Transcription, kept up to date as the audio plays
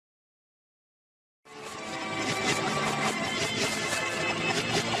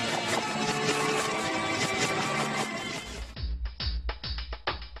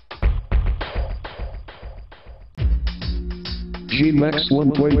GMax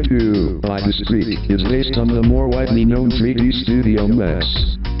 1.2 by Discrete is based on the more widely known 3D Studio Max.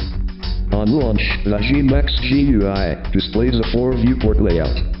 On launch, the GMax GUI displays a 4-viewport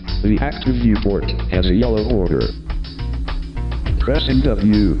layout. The active viewport has a yellow border. Pressing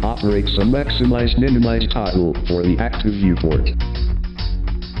W operates a maximize-minimize toggle for the active viewport.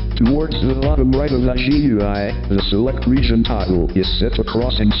 Towards the bottom right of the GUI, the Select Region toggle is set to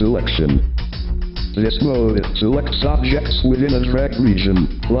Crossing Selection. This mode selects objects within a dragged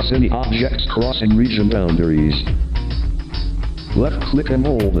region, plus any objects crossing region boundaries. Left-click and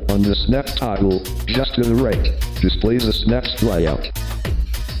hold on the Snap toggle, just to the right, displays a snap's layout.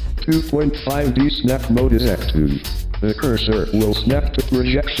 2.5D Snap mode is active. The cursor will snap to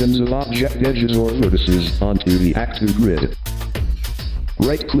projections of object edges or vertices onto the active grid.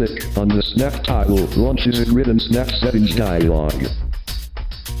 Right-click on the Snap toggle launches a Grid and Snap Settings dialog.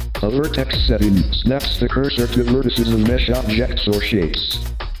 A vertex setting snaps the cursor to vertices of mesh objects or shapes.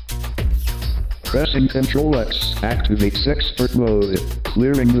 Pressing Ctrl-X activates Expert mode,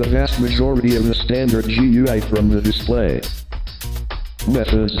 clearing the vast majority of the standard GUI from the display.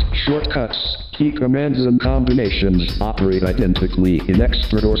 Methods, shortcuts, key commands and combinations operate identically in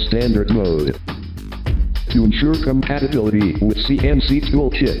Expert or Standard mode. To ensure compatibility with CNC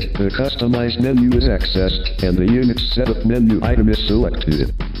Toolkit, the customized menu is accessed and the Unit Setup menu item is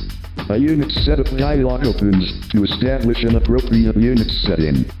selected. A Unit Setup dialog opens to establish an appropriate unit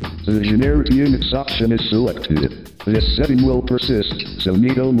setting. The generic units option is selected. This setting will persist, so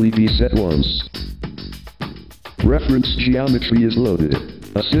need only be set once. Reference geometry is loaded.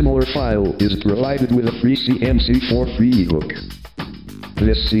 A similar file is provided with a free CNC for free ebook.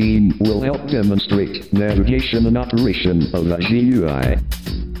 This scene will help demonstrate navigation and operation of the GUI.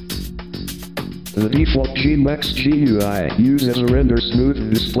 The default GMax GUI uses a render smooth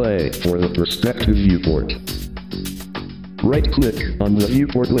display for the perspective viewport. Right-click on the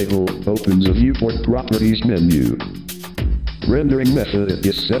viewport label opens a viewport properties menu. Rendering method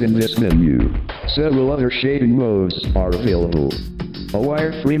is set in this menu. Several other shading modes are available. A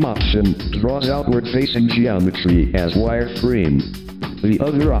wireframe option draws outward-facing geometry as wireframe. The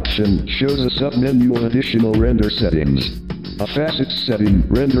other option shows a sub-menu of additional render settings. A facet setting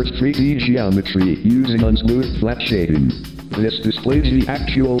renders 3D geometry using unsmooth flat shading. This displays the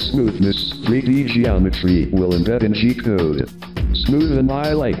actual smoothness 3D geometry will embed in G-code. Smooth and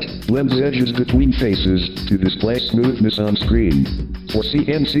highlight blends edges between faces to display smoothness on screen. For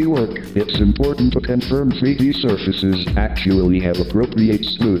CNC work, it's important to confirm 3D surfaces actually have appropriate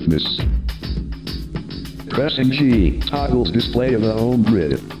smoothness. Pressing G toggles display of the home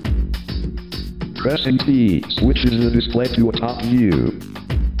grid. Pressing T switches the display to a top view.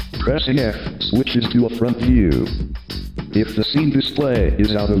 Pressing F switches to a front view. If the scene display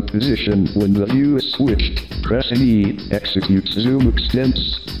is out of position when the view is switched, pressing E executes zoom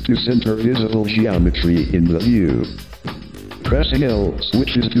extents to center visible geometry in the view. Pressing L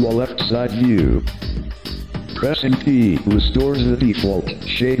switches to a left side view. Pressing P restores the default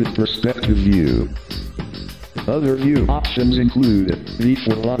shaded perspective view. Other view options include V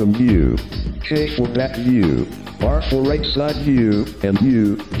for bottom view, K for back view, R for right side view, and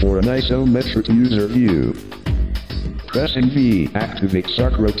U for an isometric user view. Pressing V activates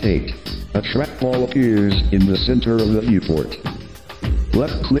Arc Rotate. A trackball appears in the center of the viewport.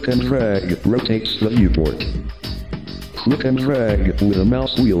 Left-click and drag rotates the viewport. Click and drag with a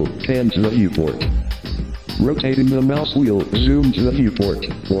mouse wheel pans the viewport. Rotating the mouse wheel zooms the viewport,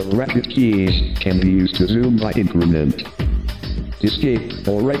 or bracket keys can be used to zoom by increment. Escape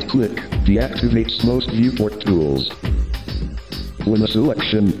or right-click deactivates most viewport tools. When a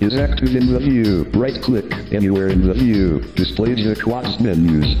selection is active in the view, right-click anywhere in the view displays the quads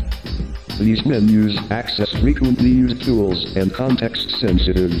menus. These menus access frequently used tools and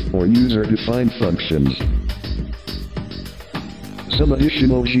context-sensitive or user-defined functions. Some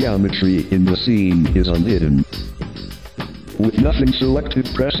additional geometry in the scene is unhidden. With nothing selected,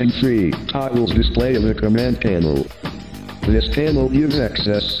 pressing 3 toggles display of the command panel. This panel gives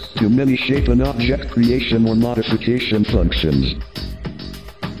access to many shape and object creation or modification functions.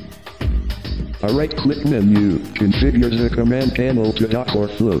 A right-click menu configures the command panel to dock or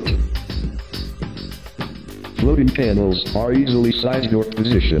float. Floating panels are easily sized or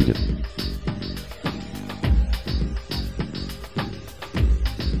positioned.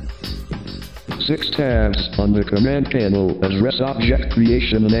 Six tabs on the command panel address object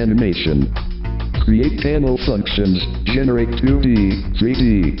creation and animation. Create panel functions, generate 2D,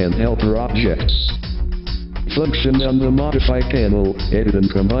 3D, and helper objects. Functions on the Modify panel edit and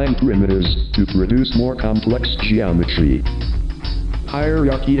combine primitives to produce more complex geometry.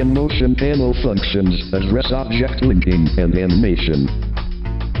 Hierarchy and motion panel functions address object linking and animation.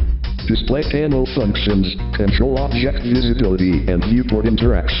 Display panel functions control object visibility and viewport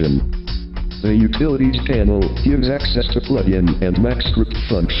interaction. The Utilities panel gives access to plugin and maxscript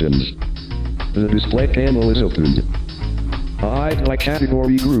functions. The display panel is opened. A hide by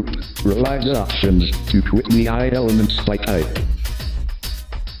category group provides options to quickly hide elements by type.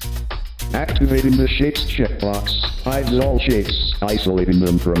 Activating the Shapes checkbox hides all shapes, isolating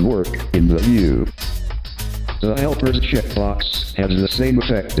them from work in the view. The Helpers checkbox has the same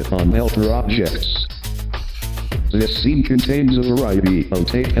effect on helper objects. This scene contains a variety of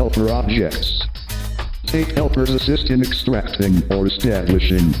take helper objects. Take helpers assist in extracting or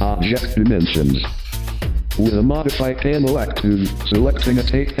establishing object dimensions. With a Modify panel active, selecting a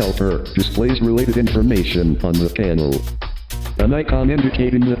take helper displays related information on the panel. An icon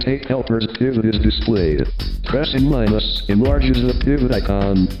indicating the take helper's pivot is displayed. Pressing minus enlarges the pivot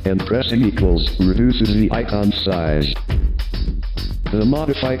icon, and pressing equals reduces the icon size. The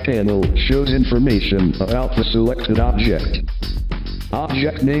Modify panel shows information about the selected object.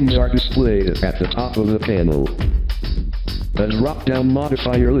 Object names are displayed at the top of the panel. A drop-down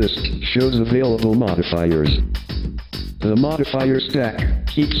modifier list shows available modifiers. The modifier stack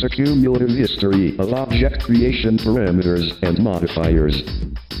keeps a cumulative history of object creation parameters and modifiers.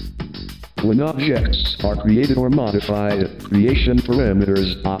 When objects are created or modified, creation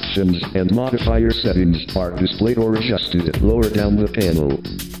parameters, options, and modifier settings are displayed or adjusted lower down the panel.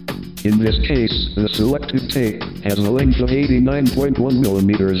 In this case, the selected take has a length of 89.1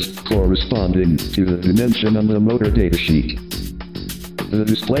 mm, corresponding to the dimension on the motor datasheet. The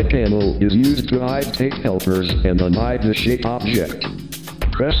display panel is used to hide take helpers and unhide the shape object.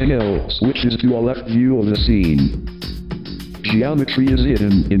 Pressing L switches to a left view of the scene. Geometry is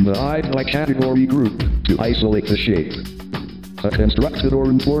hidden in the Hide by Category group to isolate the shape. A constructed or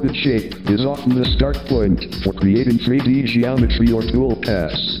imported shape is often the start point for creating 3D geometry or tool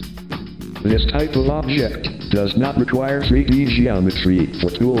paths. This type of object does not require 3D geometry for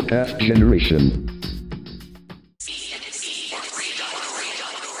tool path generation.